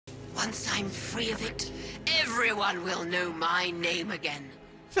Once I'm free of it, everyone will know my name again.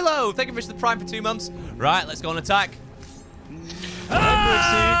 Philo, thank you for the Prime for 2 months. Right, let's go on attack. I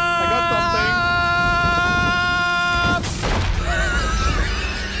got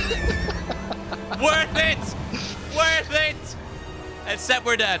something. Worth it! Worth it! Except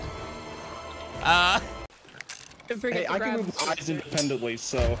we're dead. Hey, I can move my eyes independently,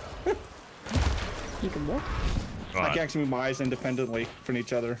 so... You can what? I can actually move my eyes independently from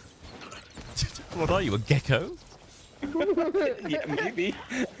each other. What are you, a gecko? Yeah, maybe.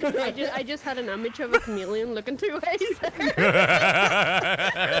 I just had an image of a chameleon looking 2 ways there.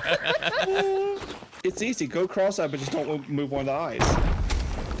 It's easy. Go cross-eyed, but just don't move one of the eyes.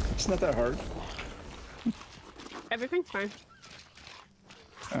 It's not that hard. Everything's fine.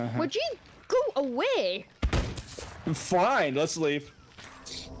 Would you go away? Fine, let's leave.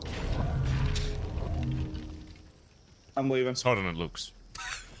 I'm leaving. It's harder than it looks.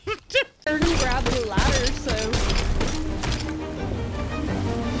 Turn and grab the ladder, so...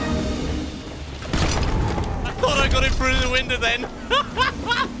 I thought I got him through the window then.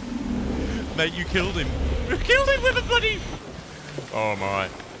 Mate, you killed him. You killed him with a bloody... Oh my.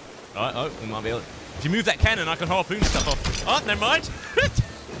 Alright, oh, we might be able to... If you move that cannon, I can harpoon stuff off. Oh, never mind.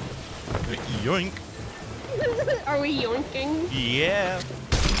 Yoink. Are we yoinking? Yeah.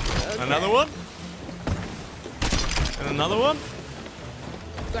 Okay. Another one. And another one.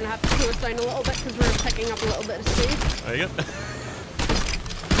 Gonna have to slow us down a little bit because we're picking up a little bit of speed. There you go.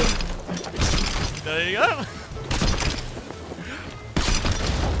 There you go.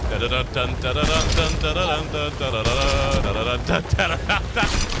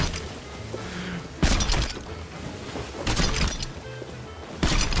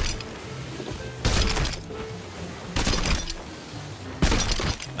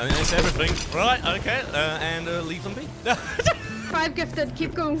 I think that's everything. Right, okay, and leave them be. 5 gifted,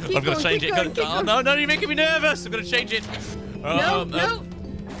 keep going, keep I've got to going, change it. keep going. Oh, no, you're making me nervous. I'm going to change it. No.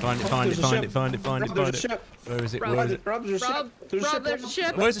 Find it. There's a ship. Where is it? Rob, Where is it? Rob, there's a ship. There's a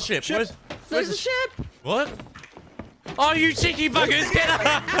ship. Where's the ship? There's a ship. What? Oh, you cheeky buggers! Get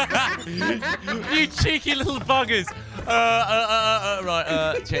out! You cheeky little buggers!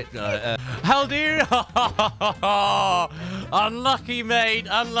 Right, check. How dear? Unlucky, mate.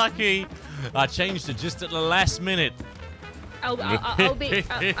 Unlucky. I changed it just at the last minute. I'll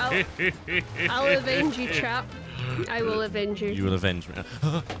avenge you, chap. I will avenge you. You will avenge me.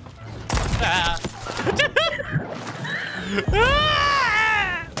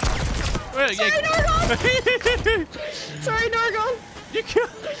 Sorry, Nargon! Sorry, Nargon! You killed...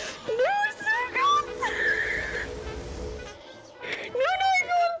 No, it's Nargon! No,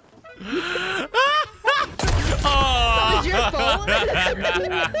 Nargon! That was your fault.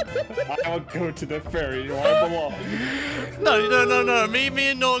 I'll go to the ferry where I belong. No. Me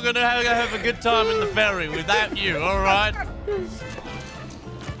and Noah are gonna have a good time in the ferry without you, alright?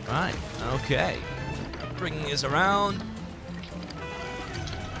 Right, okay. Bringing us around.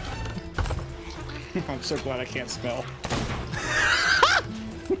 I'm so glad I can't smell.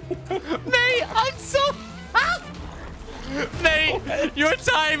 Mate, I'm so... Mate, your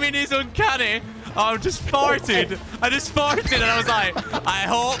timing is uncanny. I just farted. I just farted and I was like, I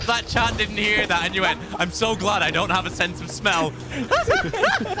hope that chat didn't hear that. And you went, I'm so glad I don't have a sense of smell.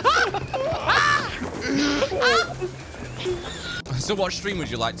 So what stream would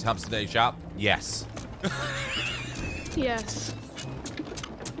you like to have today, chap? Yes. Yes.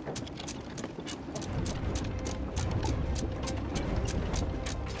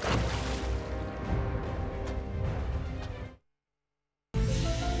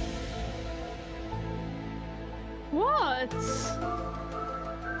 What?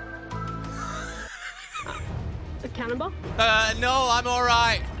 A cannonball? No, I'm all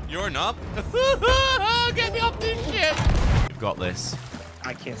right. You're not. Get me off this ship. You've got this.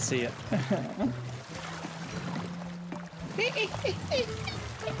 I can't see it.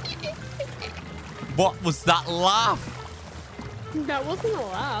 What was that laugh? That wasn't a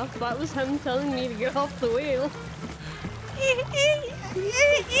laugh. That was him telling me to get off the wheel.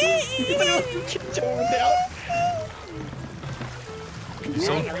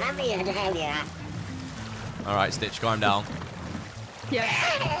 So, all right, Stitch, calm down.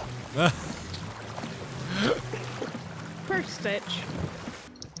 Yeah. Poor Stitch.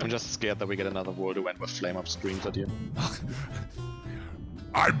 I'm just scared that we get another whirlwind with flame up screens at you.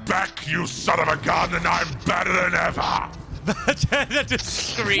 I'm back, you son of a gun, and I'm better than ever!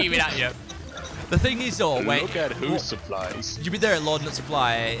 Just screaming at you. The thing is, though, wait. Look at whose supplies. You'd be there at Lord Nut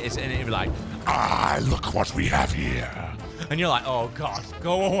Supply, and it'd be like, Ah, look what we have here. and you're like, oh god,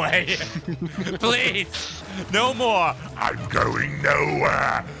 go away, please, no more. I'm going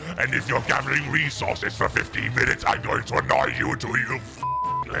nowhere, And if you're gathering resources for 15 minutes, I'm going to annoy you until you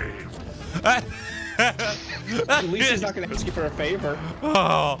leave. At least he's not going to ask you for a favor.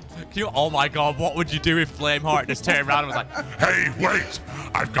 Oh, oh my God, what would you do if Flameheart just turned around and was like, Hey, wait!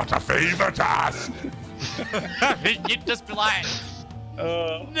 I've got a favor to ask. you'd just be like,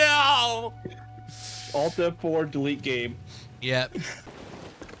 no! Alt F4, delete game. Yep.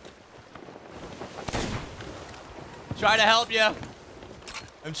 Trying to help you.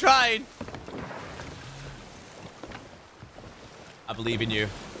 I'm trying. I believe in you.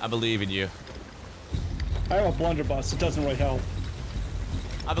 I believe in you. I have a blunderbuss. It doesn't really help.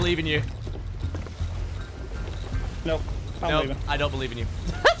 I believe in you. Nope. I'm Nope, leaving. I don't believe in you.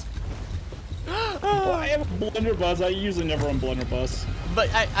 Well, I have a blunderbuss. I usually never run blunderbuss.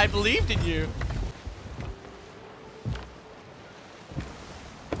 But I believed in you.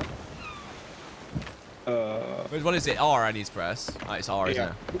 What is it? R I need to press. Oh, it's R, isn't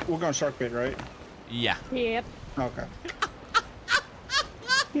Yeah. it? We're going shark bait, right? Yeah. Yep. Okay.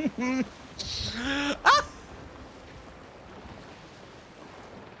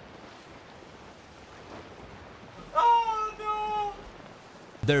 Oh no!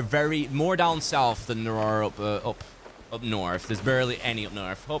 They're very more down south than there are up north. There's barely any up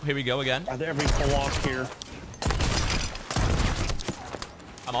north. Oh, here we go again. They're every block here.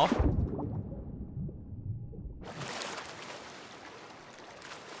 I'm off.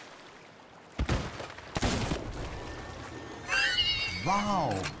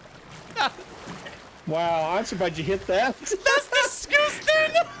 Wow. Wow, I'm surprised you hit that. That's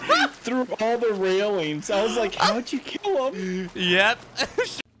disgusting! Through all the railings. I was like, how'd you kill him? Yep.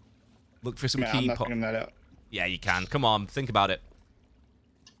 Look for some Man, I'm key not pop. figuring that out. Yeah, you can. Come on, think about it.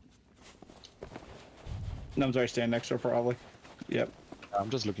 Numb's already standing next to her, probably. Yep. I'm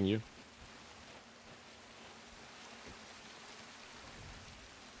just looking you.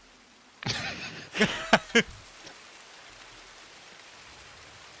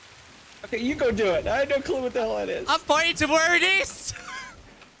 Okay, you go do it. I have no clue what the hell that is. I'm pointing to where it is.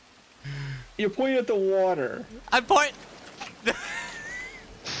 You're pointing at the water. I'm pointing.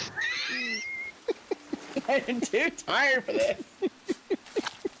 I'm too tired for this.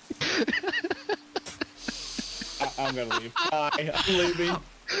 I'm gonna leave. Bye. I'm leaving.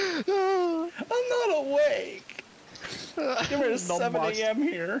 I'm not awake. It's 7 a.m.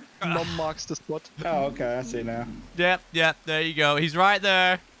 here. Nom marks the spot. Oh, okay. I see now. Yep, yep. There you go. He's right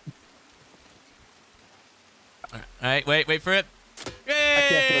there. All right, wait for it.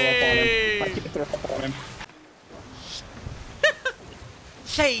 Yay! I can't throw up on him. I can't throw up on him.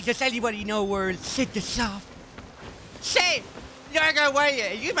 Say, does anybody know where Sid the Soft? Say, you're going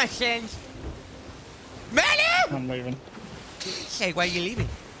away. You my sons. Madam! I'm leaving. Say, why are you leaving?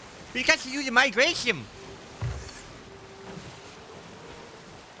 Because of the migration.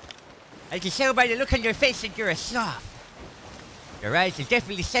 I can tell by the look on your face that you're a sloth. Your eyes are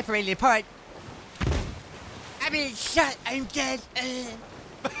definitely separated apart. I mean, shut, I'm dead.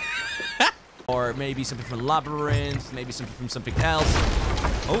 Or maybe something from Labyrinth, maybe something from something else.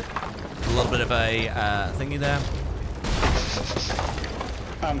 Oh, a little bit of a thingy there.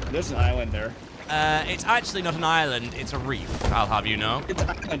 There's an island there. It's actually not an island, it's a reef, I'll have you know. It's an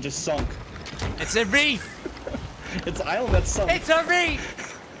island just sunk. It's a reef! It's an island that's sunk. It's a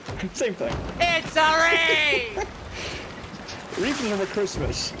reef! Same thing. It's a reef! Reef is over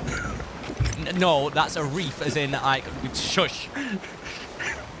Christmas. No, that's a reef, as in, like, shush.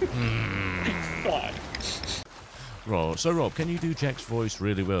 Fine. Rob, so Rob, can you do Jack's voice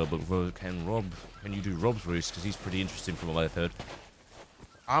really well, but can you do Rob's voice, because he's pretty interesting from what I've heard.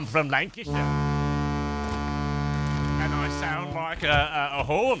 I'm from Lancashire. And I sound like a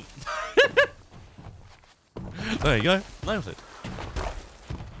horn. There you go, nailed it.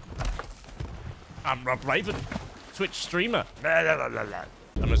 I'm Rob Raven, Twitch streamer.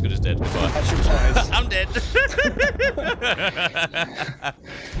 I'm as good as dead. Goodbye. That's your prize. I'm dead.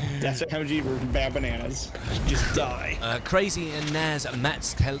 That's what happens you eat bad bananas. Just die. Crazy and Naz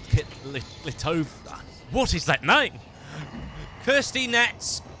Litov. What is that name? Kirsty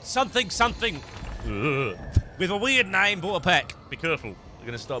Nats something. Ugh. With a weird name, bought a peck. Be careful. They're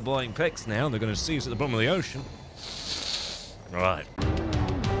going to start buying pecks now. They're going to see us at the bottom of the ocean. Right. I'm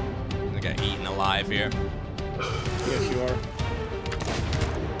going to get eaten alive here. Yes, you are.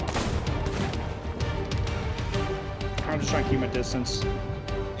 I'm just trying to keep my distance.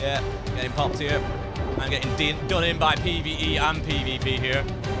 Yeah, getting popped here. I'm getting done in by PvE and PvP here.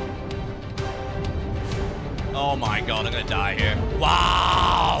 Oh my god, I'm gonna die here.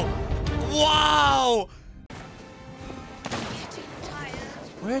 Wow! Wow!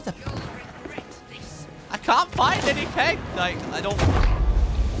 Where the... I can't find any peg. Like, I don't...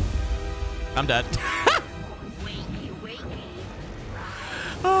 I'm dead. Wakey, wakey.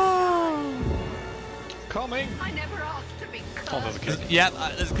 Coming! I never asked to be Oh, there's a kid. Yep,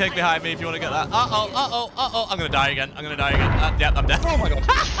 there's a keg behind me if you want to get that. Uh-oh. I'm gonna die again. Yep, I'm dead. Oh my god.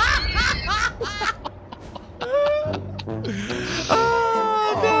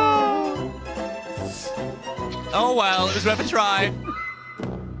 Oh well, it was worth a try.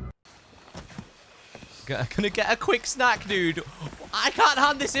 Gonna get a quick snack, dude. I can't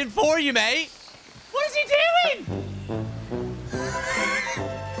hand this in for you, mate. What is he doing?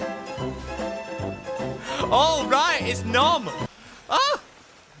 Oh, right, it's Nom. Oh,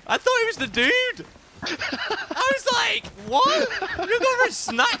 I thought it was the dude. I was like, what? You're going for a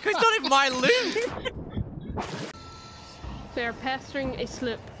snack? It's not even my loot. They're pestering a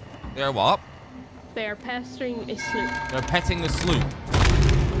sloop. They're what? They are pestering a sloop. They're petting a sloop.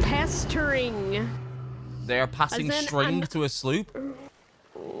 Pestering. They are passing As in string an- to a sloop.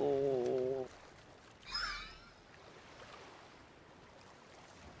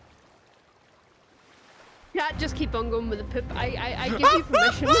 Yeah, just keep on going with the poop. I give you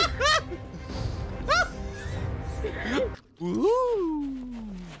permission.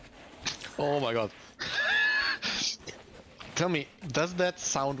 Oh my god. Tell me, does that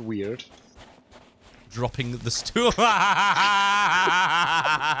sound weird? Dropping the stool.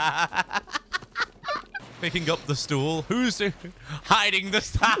 Picking up the stool. Who's hiding the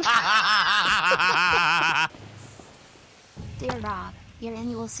stool? Dear Rob, your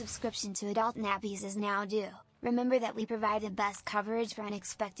annual subscription to Adult Nappies is now due. Remember that we provide the best coverage for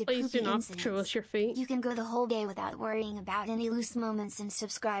unexpected Please poopy do not incidents. show us your feet. You can go the whole day without worrying about any loose moments and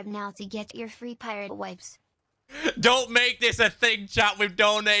subscribe now to get your free pirate wipes. Don't make this a thing, chat, with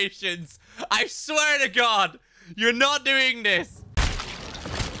donations. I swear to God, you're not doing this.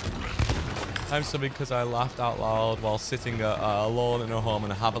 I'm subbing because I laughed out loud while sitting alone in a home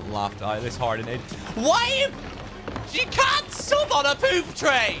and I haven't laughed this hard in it. Why? You can't sub on a poop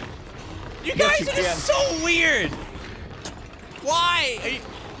tray. You guys are just so weird. Why?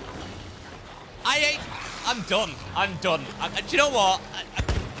 Are you... I'm done. Do you know what?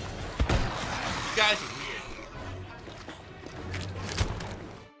 Guys.